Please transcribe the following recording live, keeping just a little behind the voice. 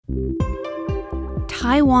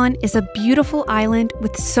Taiwan is a beautiful island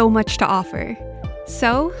with so much to offer.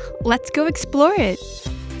 So, let's go explore it.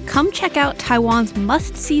 Come check out Taiwan's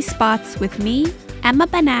must-see spots with me, Emma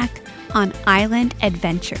Banak, on Island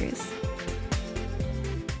Adventures.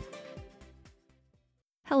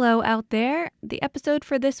 Hello out there. The episode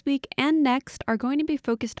for this week and next are going to be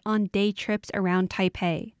focused on day trips around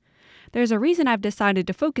Taipei. There's a reason I've decided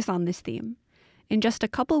to focus on this theme. In just a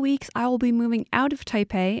couple weeks, I will be moving out of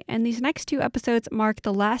Taipei, and these next two episodes mark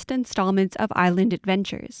the last installments of Island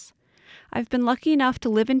Adventures. I've been lucky enough to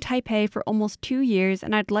live in Taipei for almost 2 years,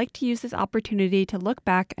 and I'd like to use this opportunity to look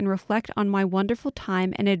back and reflect on my wonderful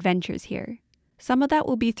time and adventures here. Some of that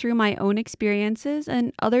will be through my own experiences,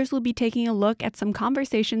 and others will be taking a look at some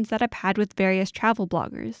conversations that I've had with various travel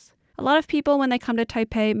bloggers. A lot of people, when they come to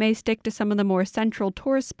Taipei, may stick to some of the more central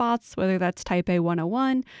tourist spots, whether that's Taipei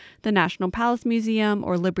 101, the National Palace Museum,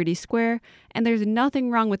 or Liberty Square, and there's nothing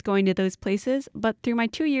wrong with going to those places, but through my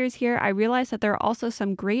 2 years here, I realized that there are also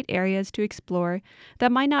some great areas to explore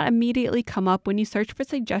that might not immediately come up when you search for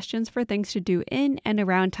suggestions for things to do in and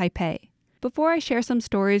around Taipei. Before I share some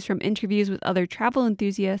stories from interviews with other travel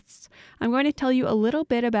enthusiasts, I'm going to tell you a little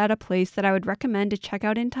bit about a place that I would recommend to check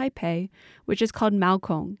out in Taipei, which is called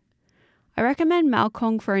Maokong. I recommend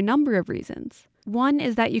Maokong for a number of reasons. One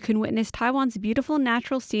is that you can witness Taiwan's beautiful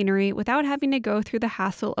natural scenery without having to go through the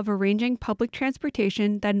hassle of arranging public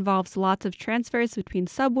transportation that involves lots of transfers between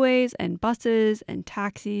subways and buses and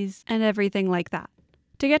taxis and everything like that.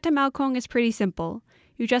 To get to Maokong is pretty simple.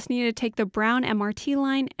 You just need to take the brown MRT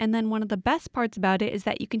line, and then one of the best parts about it is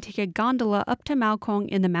that you can take a gondola up to Maokong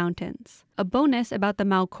in the mountains. A bonus about the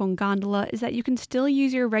Maokong gondola is that you can still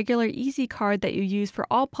use your regular Easy card that you use for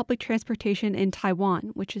all public transportation in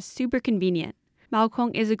Taiwan, which is super convenient.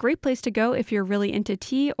 Maokong is a great place to go if you're really into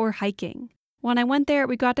tea or hiking. When I went there,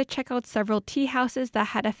 we got to check out several tea houses that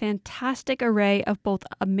had a fantastic array of both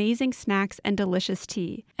amazing snacks and delicious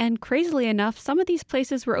tea. And crazily enough, some of these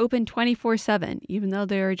places were open 24/7, even though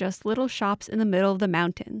they are just little shops in the middle of the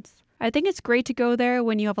mountains. I think it's great to go there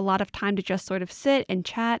when you have a lot of time to just sort of sit and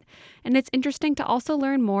chat, and it's interesting to also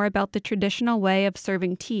learn more about the traditional way of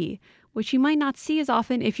serving tea, which you might not see as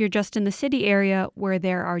often if you're just in the city area where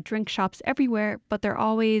there are drink shops everywhere, but they're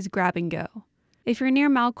always grab and go. If you're near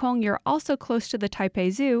Maokong, you're also close to the Taipei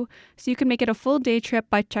Zoo, so you can make it a full day trip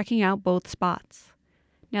by checking out both spots.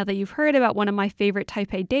 Now that you've heard about one of my favorite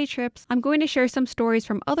Taipei day trips, I'm going to share some stories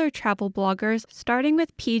from other travel bloggers, starting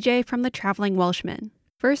with PJ from the Traveling Welshman.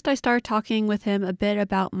 First, I start talking with him a bit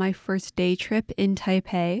about my first day trip in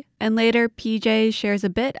Taipei, and later PJ shares a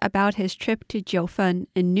bit about his trip to Jiufen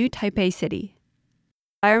in New Taipei City.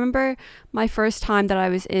 I remember my first time that I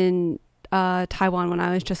was in Taiwan when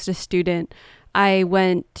I was just a student. I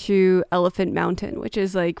went to Elephant Mountain, which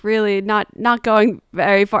is like really not going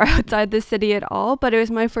very far outside the city at all, but it was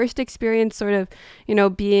my first experience sort of,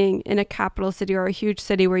 being in a capital city or a huge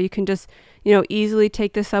city where you can just, easily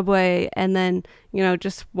take the subway and then,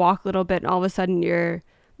 just walk a little bit, and all of a sudden you're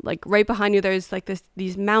like right behind you, there's like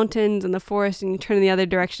these mountains and the forest, and you turn in the other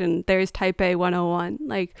direction, there's Taipei 101.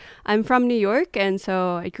 Like, I'm from New York, and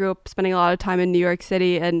so I grew up spending a lot of time in New York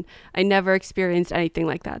City, and I never experienced anything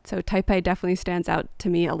like that. So Taipei definitely stands out to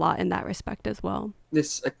me a lot in that respect as well.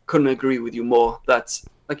 I couldn't agree with you more. That's,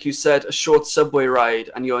 like you said, a short subway ride,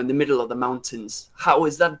 and you're in the middle of the mountains. How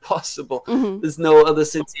is that possible? Mm-hmm. There's no other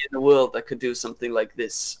city in the world that could do something like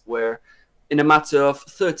this, where in a matter of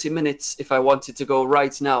 30 minutes, if I wanted to go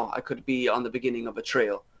right now, I could be on the beginning of a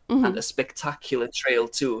trail, Mm-hmm. and a spectacular trail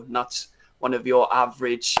too, not one of your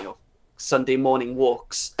average, Sunday morning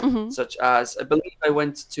walks, Mm-hmm. such as, I believe I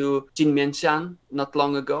went to Jinmianshan not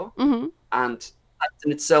long ago, Mm-hmm. and that's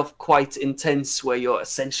in itself quite intense, where you're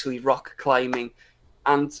essentially rock climbing,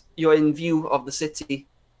 and you're in view of the city.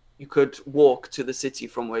 You could walk to the city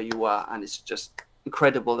from where you are, and it's just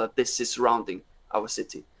incredible that this is surrounding our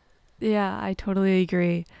city. Yeah, I totally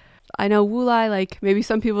agree. I know Wulai, like maybe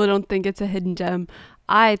some people don't think it's a hidden gem.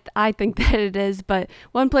 I think that it is, but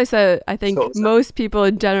one place that I think most people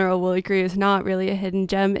in general will agree is not really a hidden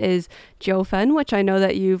gem is Jiufen, which I know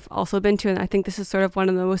that you've also been to, and I think this is sort of one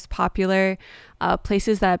of the most popular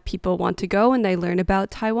places that people want to go when they learn about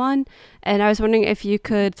Taiwan. And I was wondering if you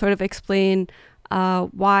could sort of explain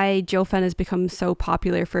why Jiufen has become so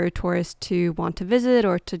popular for tourists to want to visit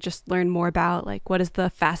or to just learn more about. Like, what is the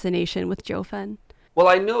fascination with Jiufen? Well,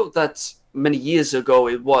 I know that many years ago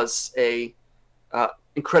it was a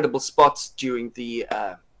incredible spot during the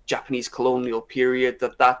Japanese colonial period,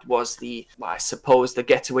 that was I suppose the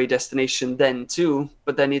getaway destination then too,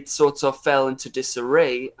 but then it sort of fell into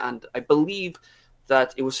disarray, and I believe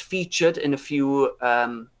that it was featured in a few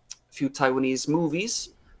Taiwanese movies,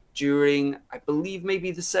 during, I believe,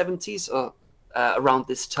 maybe the 70s or around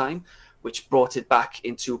this time, which brought it back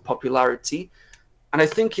into popularity. And I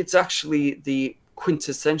think it's actually the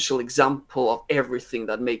quintessential example of everything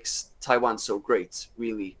that makes Taiwan so great,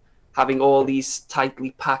 really. Having all these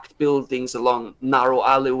tightly packed buildings along narrow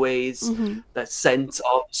alleyways, the scent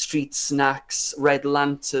of street snacks, red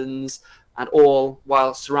lanterns, and all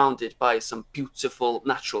while surrounded by some beautiful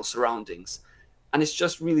natural surroundings. And it's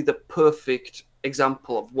just really the perfect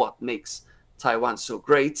example of what makes Taiwan so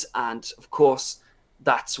great. And of course,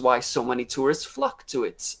 that's why so many tourists flock to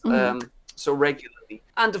it so regularly.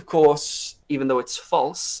 And of course, even though it's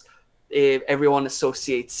false, everyone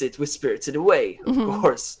associates it with Spirited Away, of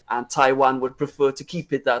course. And Taiwan would prefer to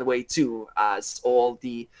keep it that way too, as all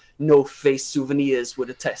the no-face souvenirs would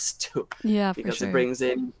attest to. Yeah, because for sure. it brings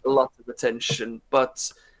in a lot of attention.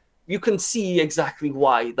 But you can see exactly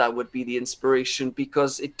why that would be the inspiration,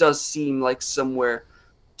 because it does seem like somewhere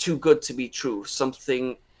too good to be true,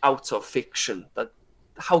 something out of fiction. That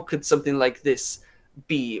how could something like this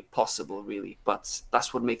be possible, really? But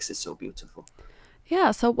that's what makes it so beautiful.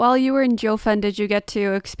 Yeah, so while you were in Jiufen, did you get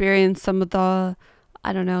to experience some of the,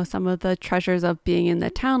 I don't know, some of the treasures of being in the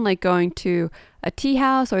town, like going to a tea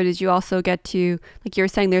house? Or did you also get to, like you were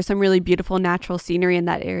saying, there's some really beautiful natural scenery in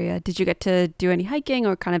that area. Did you get to do any hiking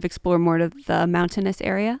or kind of explore more of the mountainous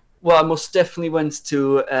area? Well, I most definitely went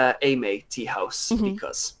to Ame Tea House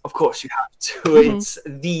because, of course, you have to. It's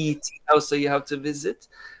the tea house that you have to visit.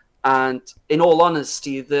 And in all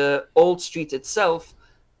honesty, the old street itself,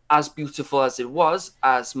 as beautiful as it was,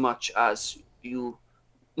 as much as you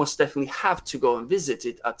must definitely have to go and visit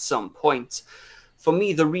it at some point. For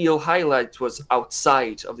me, the real highlight was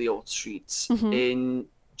outside of the old streets. In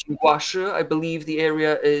Jinguashe, I believe the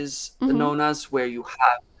area is known as, where you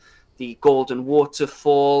have the golden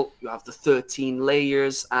waterfall, you have the 13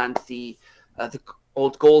 layers, and the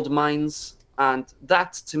old gold mines. And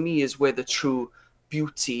that, to me, is where the true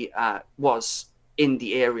beauty was in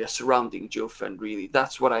the area surrounding Jiufen, really.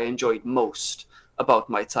 That's what I enjoyed most about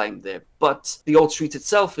my time there. But the old street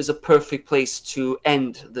itself is a perfect place to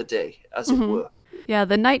end the day, as it were. Yeah,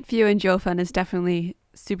 the night view in Jiufen is definitely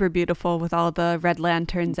super beautiful with all the red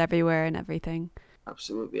lanterns everywhere and everything.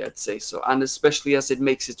 Absolutely, I'd say so. And especially as it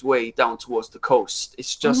makes its way down towards the coast.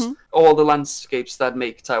 It's just all the landscapes that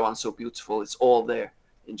make Taiwan so beautiful. It's all there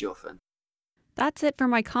in Jiufen. That's it for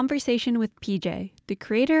my conversation with PJ, the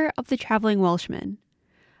creator of The Traveling Welshman.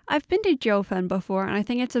 I've been to Jiufen before, and I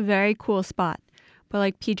think it's a very cool spot. But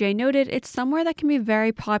like PJ noted, it's somewhere that can be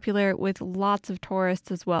very popular with lots of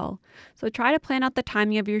tourists as well. So try to plan out the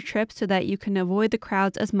timing of your trip so that you can avoid the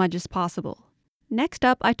crowds as much as possible. Next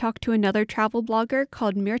up, I talked to another travel blogger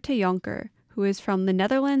called Mirta Jonker, who is from the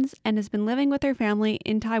Netherlands and has been living with her family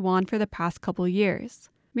in Taiwan for the past couple years.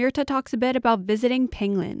 Mirta talks a bit about visiting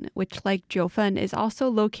Pinglin, which, like Jiufen, is also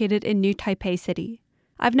located in New Taipei City.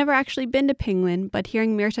 I've never actually been to Pinglin, but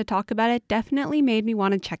hearing Mirta talk about it definitely made me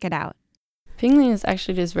want to check it out. Pinglin is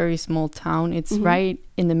actually this very small town. It's right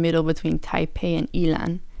in the middle between Taipei and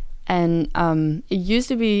Yilan. And it used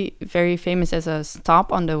to be very famous as a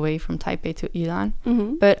stop on the way from Taipei to Yilan.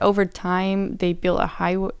 But over time, they built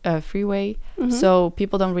a freeway. So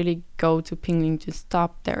people don't really go to Pinglin to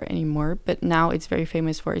stop there anymore. But now it's very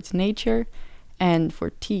famous for its nature and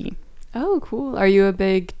for tea. Oh, cool. Are you a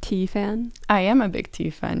big tea fan? I am a big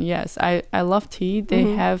tea fan, yes. I love tea. They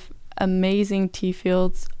have amazing tea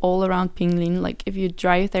fields all around Pinglin. Like if you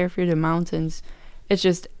drive there through the mountains, it's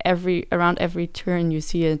just around every turn you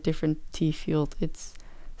see a different tea field. It's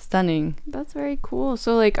stunning. That's very cool.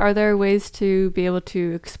 So like, are there ways to be able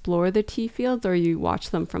to explore the tea fields, or you watch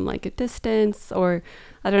them from like a distance? Or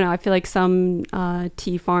I don't know, I feel like some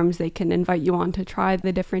tea farms, they can invite you on to try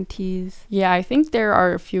the different teas. Yeah, I think there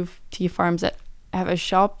are a few tea farms that have a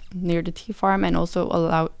shop near the tea farm and also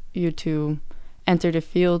allow you to enter the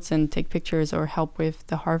fields and take pictures or help with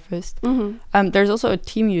the harvest. There's also a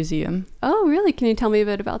tea museum. Oh, really? Can you tell me a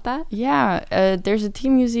bit about that? Yeah, there's a tea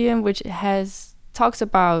museum which talks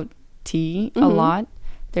about tea a lot.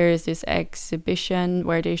 There is this exhibition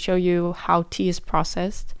where they show you how tea is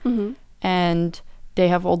processed, and they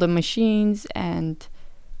have all the machines and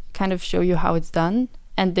kind of show you how it's done.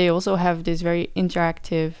 And they also have this very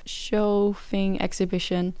interactive show thing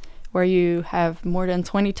exhibition where you have more than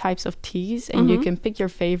 20 types of teas, and you can pick your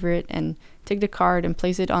favorite and take the card and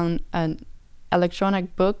place it on an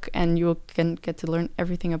electronic book, and you can get to learn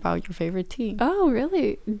everything about your favorite tea. Oh,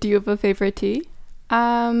 really? Do you have a favorite tea?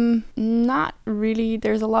 Not really.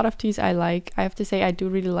 There's a lot of teas I like. I have to say I do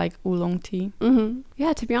really like oolong tea.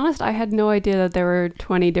 Yeah, to be honest, I had no idea that there were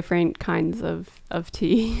 20 different kinds of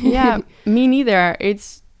tea. Yeah, me neither.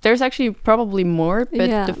 It's there's actually probably more, but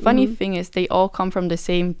Yeah, the funny thing is they all come from the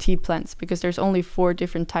same tea plants, because there's only 4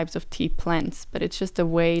 different types of tea plants, but it's just the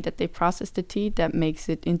way that they process the tea that makes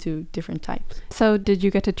it into different types. So did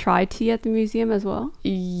you get to try tea at the museum as well?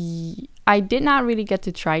 I did not really get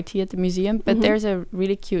to try tea at the museum, but there's a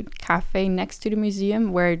really cute cafe next to the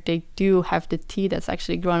museum where they do have the tea that's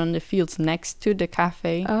actually grown on the fields next to the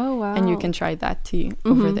cafe. Oh, wow. And you can try that tea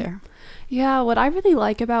over there. Yeah, what I really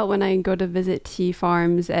like about when I go to visit tea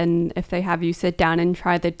farms, and if they have you sit down and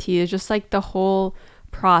try the tea, is just like the whole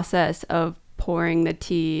process of pouring the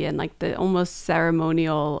tea and like the almost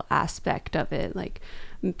ceremonial aspect of it, like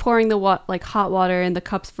pouring the hot water in the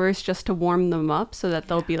cups first just to warm them up so that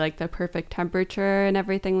they'll be like the perfect temperature and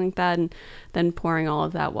everything like that, and then pouring all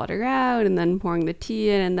of that water out and then pouring the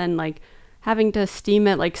tea in, and then like having to steam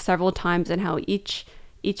it like several times, and how each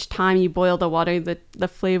time you boil the water, the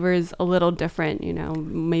flavor is a little different, you know,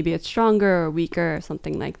 maybe it's stronger or weaker or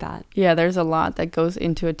something like that. Yeah, there's a lot that goes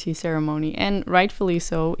into a tea ceremony, and rightfully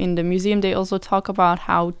so. In the museum, they also talk about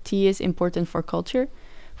how tea is important for culture.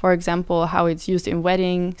 For example, how it's used in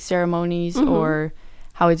wedding ceremonies, or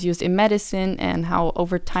how it's used in medicine, and how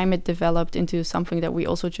over time it developed into something that we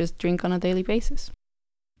also just drink on a daily basis.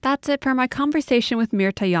 That's it for my conversation with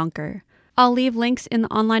Mirta Jonker. I'll leave links in the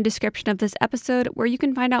online description of this episode where you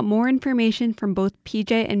can find out more information from both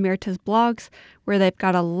PJ and Mirta's blogs, where they've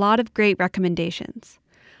got a lot of great recommendations.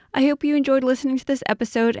 I hope you enjoyed listening to this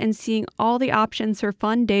episode and seeing all the options for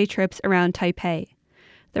fun day trips around Taipei.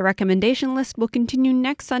 The recommendation list will continue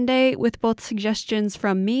next Sunday with both suggestions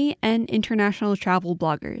from me and international travel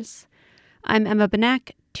bloggers. I'm Emma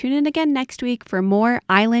Benak. Tune in again next week for more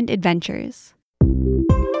island adventures.